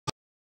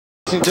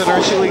14th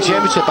Generation League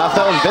Championship. I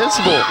felt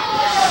invincible.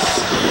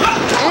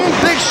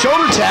 Big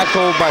shoulder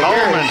tackle by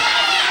Garrett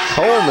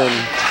Coleman.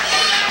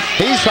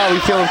 He's probably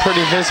feeling pretty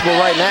invincible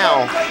right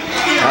now.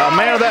 A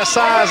man of that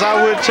size, I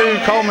would too.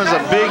 Coleman's a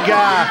big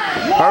guy.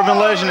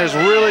 Urban Legend has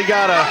really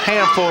got a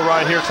handful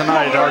right here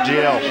tonight at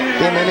RGL.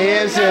 Yeah, man,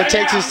 he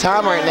takes his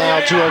time right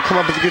now to come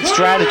up with a good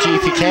strategy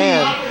if he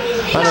can.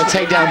 I'm going to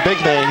take down big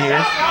man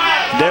here.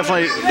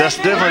 Definitely, that's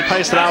definitely a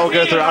pace that I will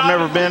go through. I've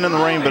never been in the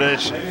ring, but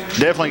it's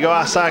definitely go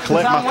outside,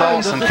 collect my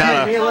thoughts, and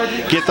kind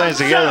of get things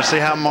together and see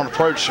how I'm going to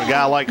approach a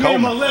guy like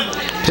Coleman.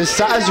 His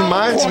size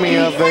reminds me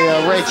of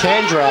a Ray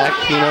Kandrak,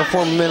 you know,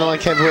 former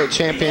middleweight heavyweight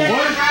champion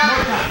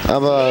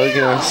of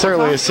you know,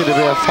 certainly a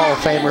CWF Hall of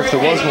Famer if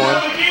there was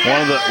one.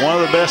 One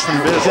of the best in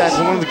the business.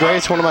 Exactly, one of the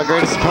greatest, one of my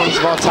greatest opponents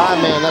of all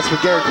time, man. That's what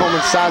Garrett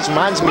Coleman's size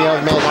reminds me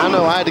of, man. I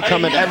know I had to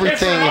come at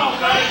everything.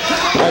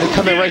 I had to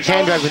come at Ray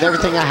Kandrak with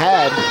everything I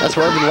had. That's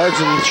what Urban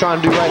Legend is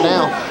trying to do right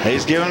now.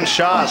 He's giving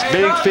shots.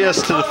 Big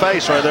fist to the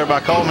face right there by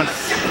Coleman.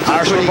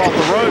 Irish whip off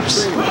the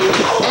ropes.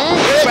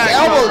 Back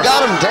elbow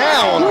got him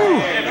down.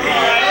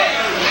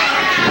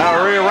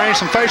 Now rearrange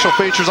some facial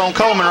features on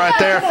Coleman right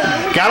there.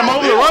 Got him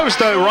over the ropes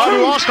though. Robbie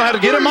Walsh had to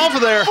get him off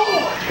of there.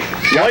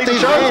 Got the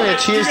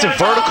advantage. He has the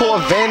vertical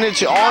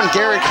advantage on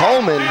Garrett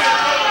Coleman.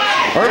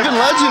 Urban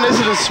Legend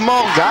isn't a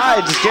small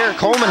guy. Just Garrett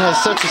Coleman has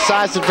such a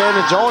size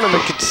advantage on him.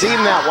 It could seem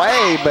that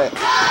way, but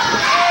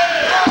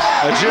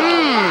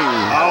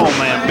oh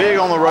man, big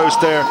on the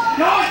roast there.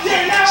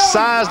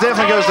 Size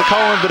definitely goes to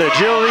Coleman, but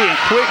agility and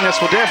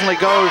quickness will definitely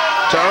go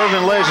to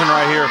Urban Legend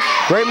right here.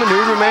 Great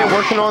maneuver, man,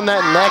 working on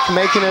that neck,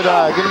 making it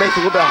gonna make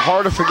it a little bit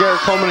harder for Garrett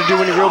Coleman to do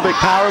any real big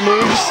power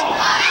moves.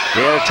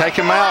 Yeah, take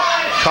him out.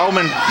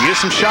 Coleman get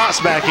some shots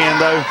back in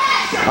though.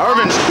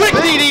 Urban's quick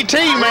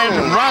DDT,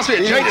 man, reminds me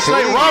of Jaden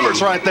Slade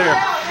Roberts right there.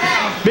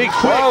 Big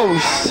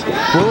close.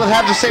 Will it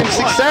have the same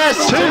success?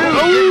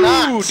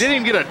 Ooh, didn't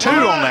even get a 2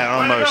 on that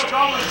almost.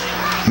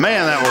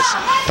 Man, that was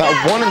about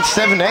 1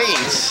 7/8,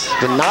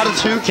 but not a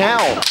 2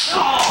 count.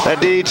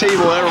 That DDT,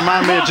 boy, that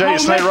reminded me of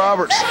Jaden Slade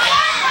Roberts.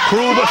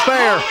 Cruel but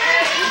fair.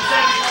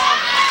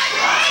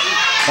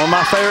 One of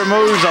my favorite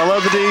moves. I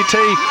love the DDT.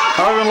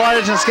 Urban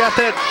Legend's got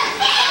that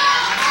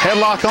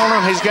headlock on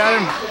him. He's got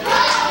him.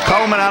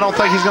 Coleman, I don't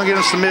think he's going to get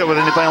him submit with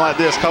anything like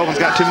this. Coleman's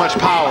got too much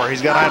power.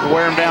 He's going to have to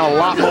wear him down a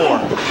lot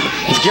more.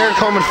 Is Garrett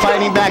Coleman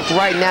fighting back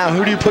right now?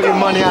 Who do you put your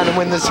money on to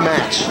win this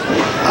match?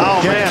 Oh,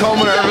 Garrett man.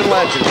 Coleman or Urban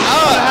Legend?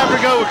 I'm going to have to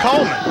go with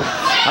Coleman.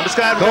 I'm just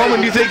going to have to Coleman,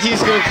 do you think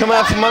he's going to come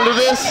out from under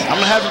this? I'm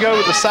going to have to go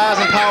with the size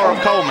and power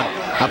of Coleman.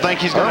 I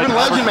think he's going to... Urban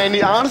Legend, man,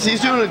 honestly,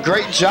 he's doing a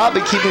great job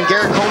at keeping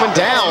Garrett Coleman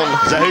down.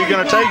 Is that who you're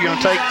going to take? You're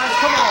going to take...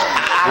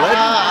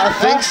 I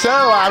think so.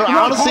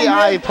 Honestly,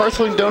 I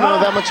personally don't know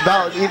that much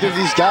about either of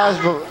these guys,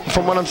 but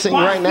from what I'm seeing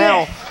right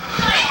now,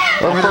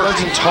 Urban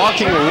Legend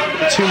talking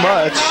too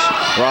much.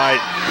 Right.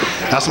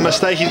 That's a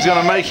mistake he's going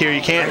to make here.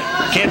 You can't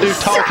do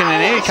talking in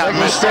any kind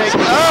of mistake.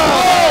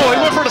 Oh, he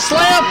went for the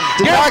slam.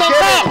 Did not get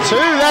it,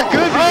 too. That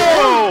could be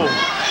it.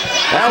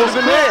 That was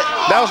it.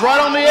 That was right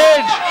on the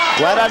edge.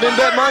 Glad I didn't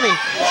bet money.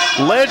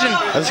 Legend.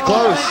 That's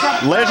close.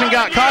 Legend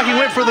got cocky,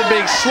 went for the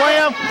big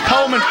slam.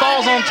 Coleman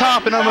falls on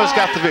top and almost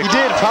got the victory. He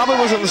did.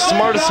 Probably wasn't the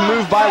smartest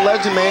move by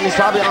Legend, man. He's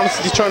probably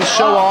honestly just trying to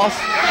show off.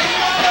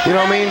 You know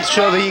what I mean?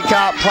 Show that he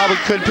probably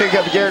could pick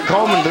up Garrett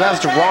Coleman, but that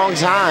was the wrong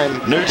time.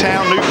 New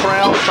town, new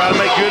crowd. Try to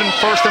make good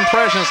first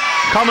impressions.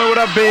 Coleman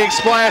with a big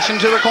splash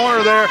into the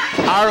corner there.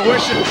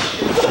 Irish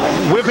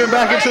whipping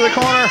back into the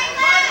corner.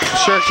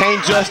 Sure, Kane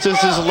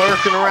Justice is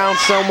lurking around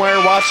somewhere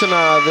watching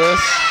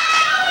this.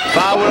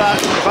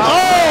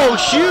 Oh,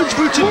 huge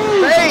boot to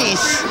the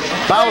face.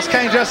 If I was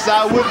Kane Justice,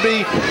 I would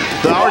be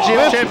the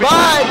RGF champion.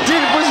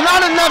 Was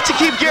not enough to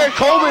keep Garrett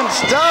Coleman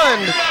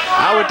stunned.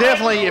 I would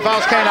definitely, if I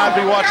was Kane, I'd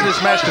be watching this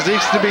match because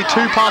these could be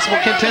 2 possible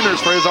contenders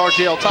for his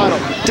RGL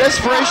title.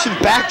 Desperation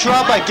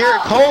backdrop by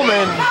Garrett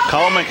Coleman.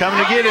 Coleman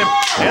coming to get him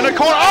in the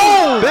corner.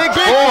 Oh, big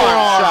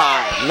forearm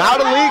shot. Not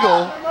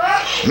illegal.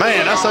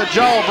 Man, that's a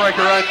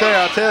jawbreaker right there,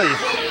 I'll tell you.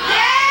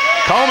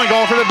 Coleman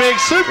going for the big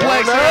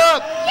suplex.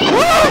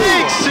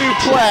 Big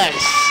suplex.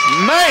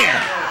 Man,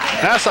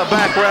 that's a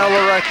back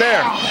rattler right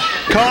there.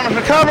 Corner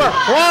for cover.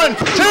 1,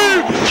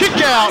 2,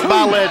 kick out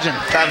by Legend.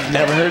 I've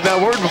never heard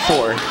that word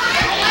before.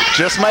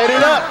 Just made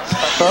it up.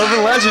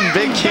 Urban Legend,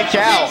 big kick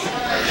out.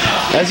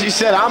 As you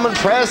said, I'm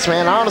impressed,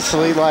 man.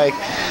 Honestly, like,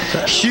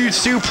 huge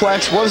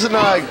suplex. Wasn't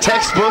a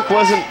textbook,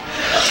 wasn't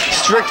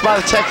strict by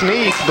the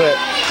technique, but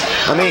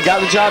I mean, got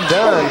the job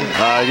done.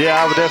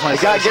 Yeah, I would definitely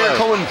say got Garrett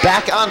Coleman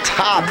back on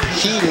top.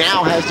 He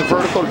now has the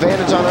vertical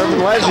advantage on Urban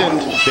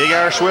Legend. Big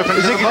Irish whipping.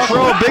 Is in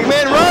control. Big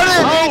man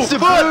running. Needs the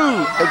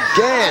boot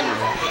again.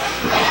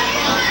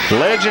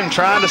 Legend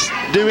trying to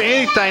do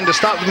anything to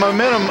stop the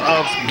momentum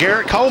of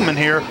Garrett Coleman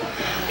here.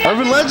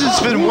 Urban Legend's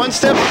been one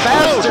step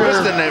faster.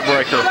 Twisted neck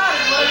breaker.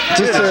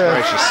 Just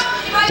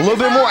a little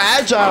bit more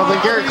agile than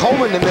Garrett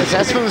Coleman in this.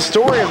 That's been the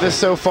story of this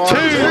so far. 2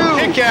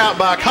 kick out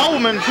by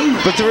Coleman.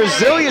 But the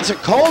resilience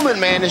of Coleman,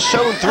 man, is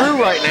showing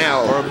through right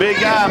now. For a big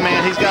guy,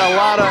 man, he's got a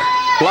lot of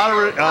A lot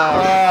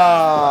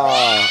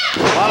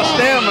of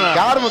stamina.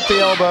 Got him with the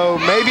elbow.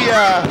 Maybe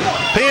a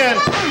pin.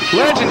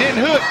 Legend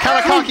didn't hook. Kind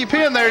of cocky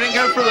pin there. Didn't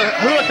go for the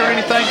hook or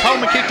anything.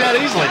 Coleman kicked out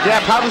easily.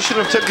 Yeah, probably should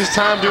have took his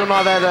time doing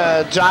all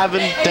that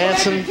jiving,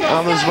 dancing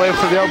on his way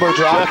for the elbow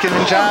drop. Ducking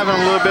and jiving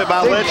a little bit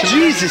by Legend.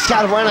 Jesus,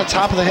 got him right on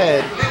top of the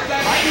head.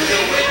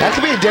 That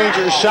could be a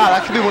dangerous shot.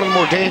 That could be one of the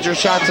more dangerous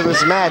shots of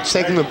this match,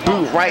 taking the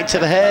boot right to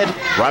the head.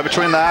 Right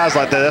between the eyes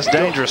like that. That's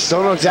dangerous.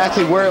 Don't know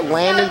exactly where it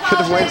landed. Could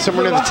have landed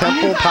somewhere near the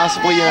temple,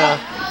 possibly.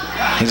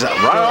 He's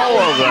right all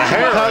over the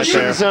hair.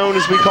 Concussion zone,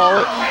 as we call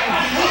it.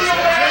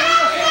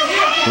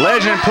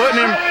 Legend putting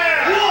him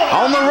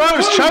on the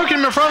ropes, choking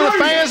him in front of the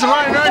fans, and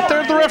right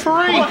there at the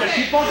referee. I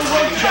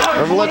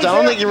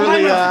don't think he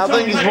really. I don't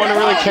think he's one to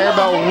really care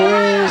about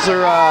rules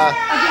or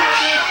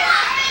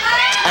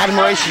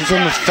admiration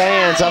from the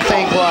fans. I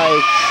think he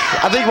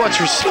wants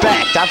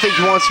respect. I think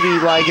he wants to be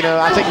I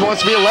think he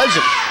wants to be a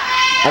legend.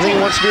 I think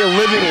he wants to be a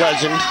living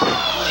legend.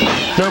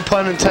 No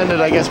pun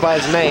intended, I guess, by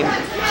his name.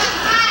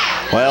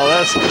 Well,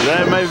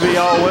 that may be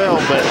all well,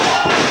 but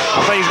I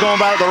think he's going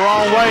about it the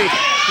wrong way.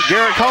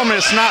 Garrett Coleman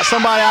is not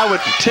somebody I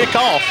would tick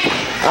off.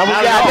 I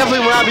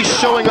definitely would not be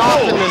showing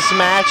off in this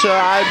match.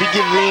 I'd be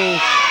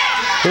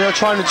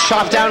trying to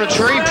chop down a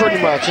tree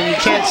pretty much, and you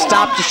can't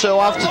stop to show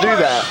off to do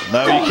that.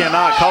 No, you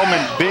cannot.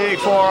 Coleman,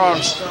 big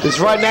forearms. Because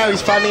right now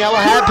he's finding out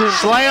what happened.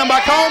 Slam by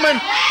Coleman.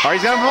 Or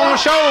he's got him on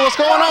the shoulder. What's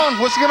going on?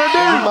 What's he going to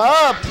do? Him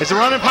up. It's a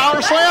running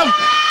power slam.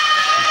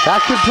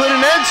 That could put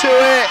an end to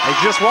it. He's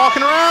just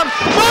walking around.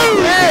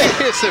 Boom! Hey.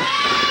 Hits him.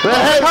 But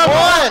hey, 1,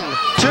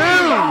 2.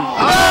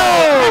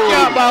 Kick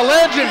out by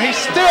Legend. He's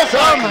still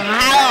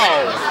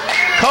somehow.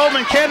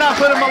 Coleman cannot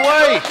put him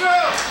away.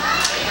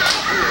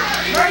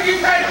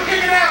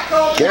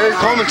 Garrett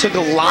Coleman took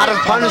a lot of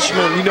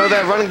punishment. You know,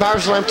 that running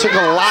power slam took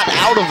a lot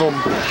out of him.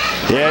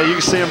 Yeah, you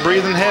can see him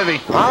breathing heavy.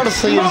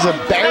 Honestly, it was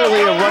barely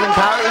a running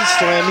power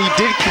slam. He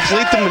did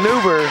complete the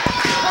maneuver.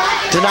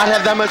 Did not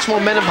have that much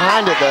momentum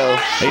behind it, though.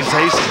 He's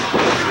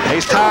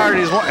tired.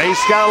 He's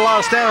got a lot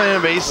of stamina in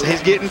him, but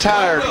he's getting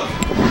tired.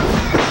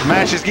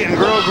 Match is getting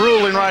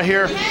grueling right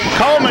here.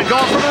 Coleman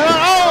going for the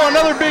run. Oh,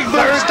 another big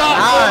boot stop.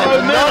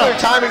 Another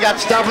time he got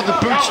stopped with the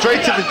boot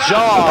straight to the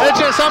jaw. That's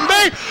just something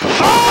big.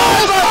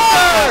 Oh,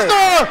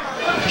 star!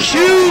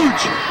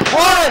 Huge.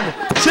 1,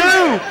 2.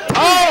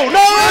 Oh,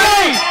 no!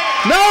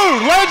 No,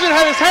 Legend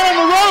had his hand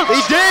on the ropes. He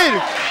did.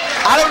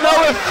 I don't know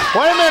if.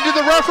 Wait a minute, did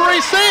the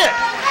referee see it?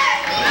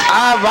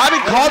 Robbie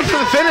called for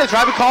the finish.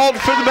 Robbie called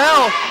for the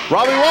bell.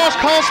 Robbie Walsh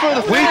calls for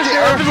the finish.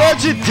 Urban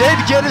Legend did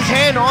get his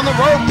hand on the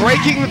rope,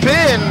 breaking the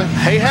pin.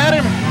 He had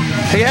him.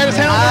 He had his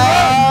hand on the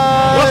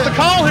rope. What's the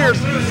call here?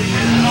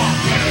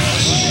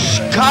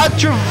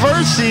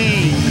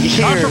 Controversy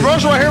here.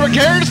 Controversial right here, but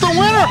Garrett's the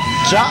winner.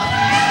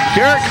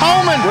 Garrett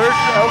Coleman.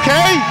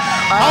 Okay.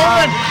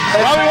 Coleman.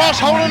 Robbie Walsh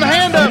holding the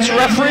hand up. It's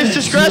referee's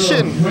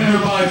discretion.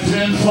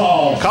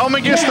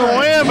 Coleman gets the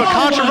win, but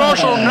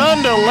controversial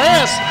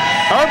nonetheless.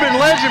 Urban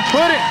Legend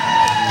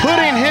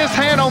putting his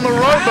hand on the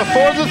rope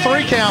before the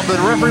 3 count, but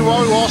referee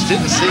Robbie Walsh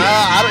didn't see it.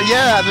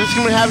 Yeah, there's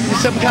going to have to be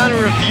some kind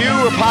of review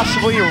or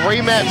possibly a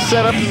rematch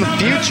set up in the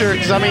future,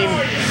 because, and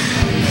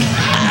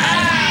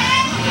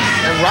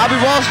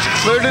Robbie Walsh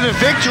declared it a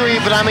victory,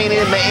 but,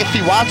 if he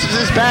watches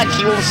this back,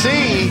 he will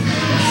see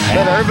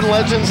that Urban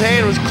Legend's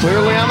hand was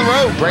clearly on the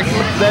rope,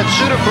 that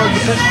should have broke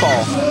the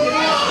pinfall.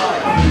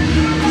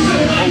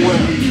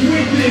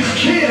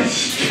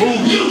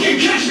 You can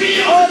catch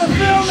me on the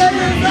film that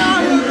is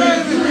out here,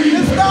 baby.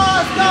 It's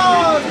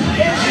stars.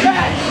 It's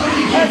back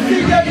at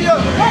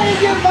CW. Why you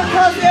give my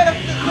cousin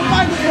the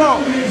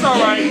microphone? It's all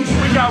right.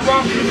 We got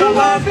rough. You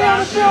want to be on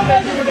the film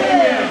that is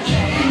there?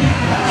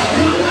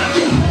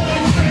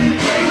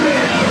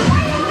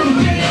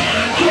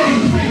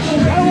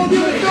 I don't want to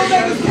be on the film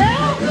that is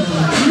there.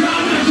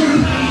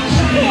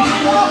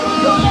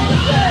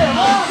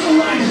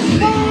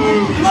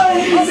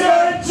 Ladies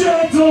and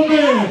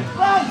gentlemen,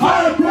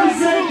 I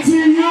present to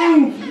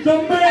you the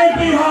man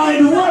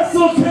behind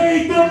Wrestle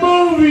King the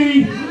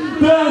movie,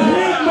 the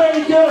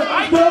hitmaker,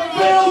 the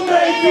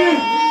filmmaker,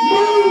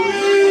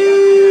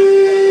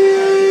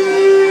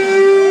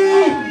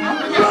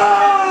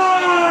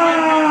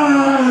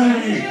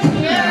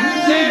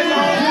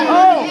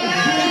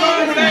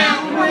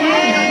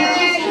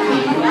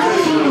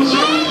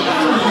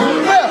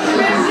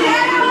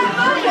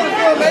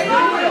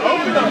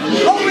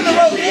 open the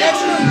road,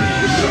 extra.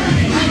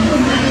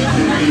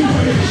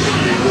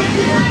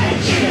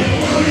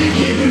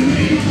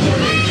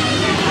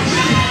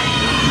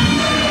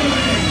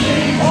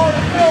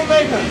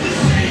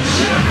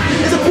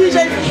 It's a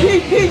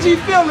PG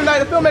film tonight.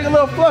 The filmmaker a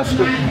little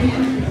flustered.